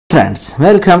Friends,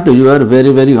 welcome to your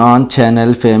very own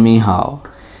channel Femi How.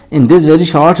 In this very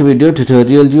short video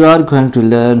tutorial, you are going to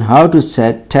learn how to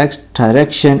set text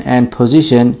direction and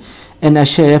position in a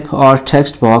shape or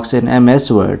text box in MS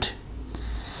Word.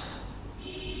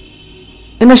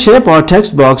 In a shape or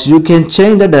text box, you can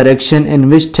change the direction in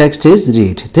which text is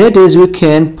read. That is, you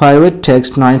can pivot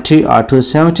text 90 or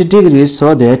 270 degrees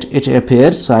so that it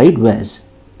appears sideways.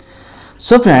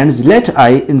 So friends, let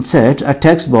I insert a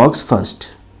text box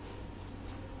first.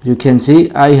 You can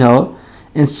see I have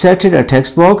inserted a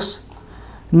text box.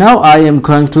 Now I am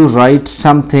going to write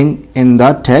something in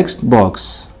the text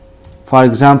box. For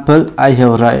example, I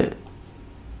have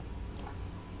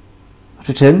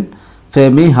written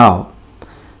Femi How.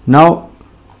 Now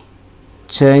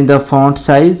change the font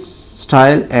size,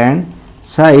 style and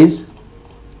size.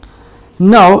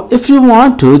 Now if you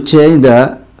want to change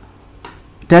the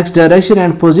text direction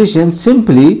and position,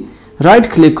 simply right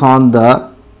click on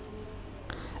the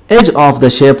edge of the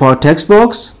shape or text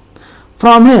box.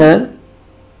 From here,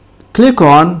 click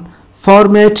on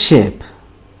Format Shape.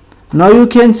 Now you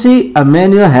can see a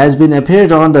menu has been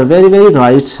appeared on the very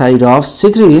right side of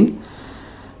screen.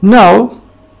 Now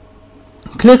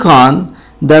click on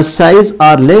the size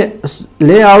or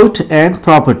layout and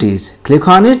properties. Click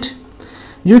on it.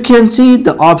 You can see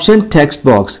the option text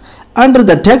box. Under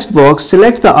the text box,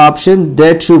 select the option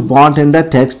that you want in the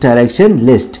text direction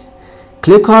list.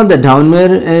 Click on the down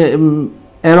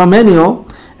arrow menu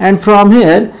and from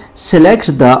here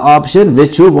select the option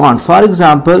which you want. For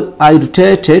example, I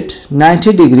rotate it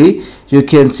 90 degree. You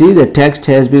can see the text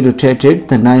has been rotated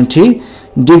the 90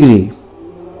 degree.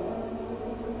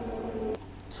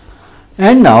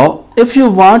 And now if you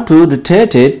want to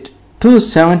rotate it to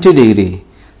 70 degree,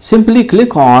 simply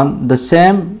click on the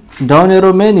same down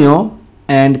arrow menu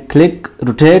and click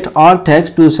rotate all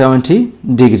text to 70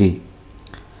 degree.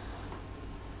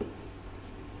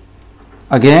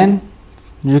 Again,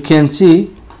 you can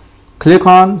see click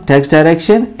on text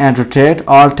direction and rotate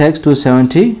all text to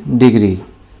 70 degree.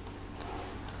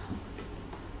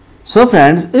 So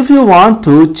friends, if you want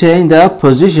to change the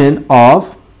position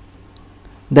of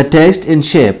the text in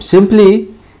shape,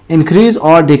 simply increase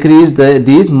or decrease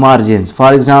these margins.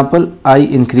 For example, I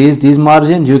increase these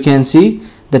margins. You can see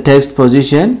the text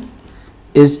position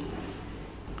is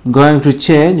going to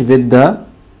change with the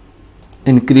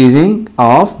increasing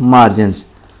of margins.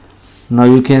 Now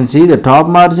you can see the top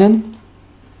margin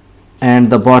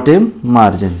and the bottom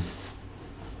margin.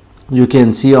 You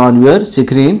can see on your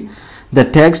screen the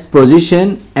text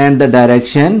position and the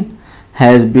direction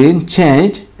has been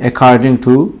changed according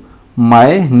to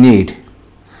my need.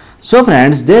 So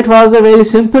friends, that was a very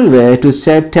simple way to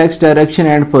set text direction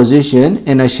and position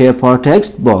in a shape or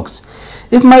text box.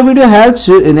 If my video helps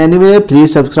you in any way,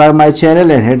 please subscribe my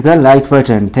channel and hit the like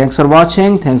button. Thanks for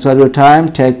watching. Thanks for your time.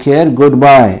 Take care.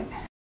 Goodbye.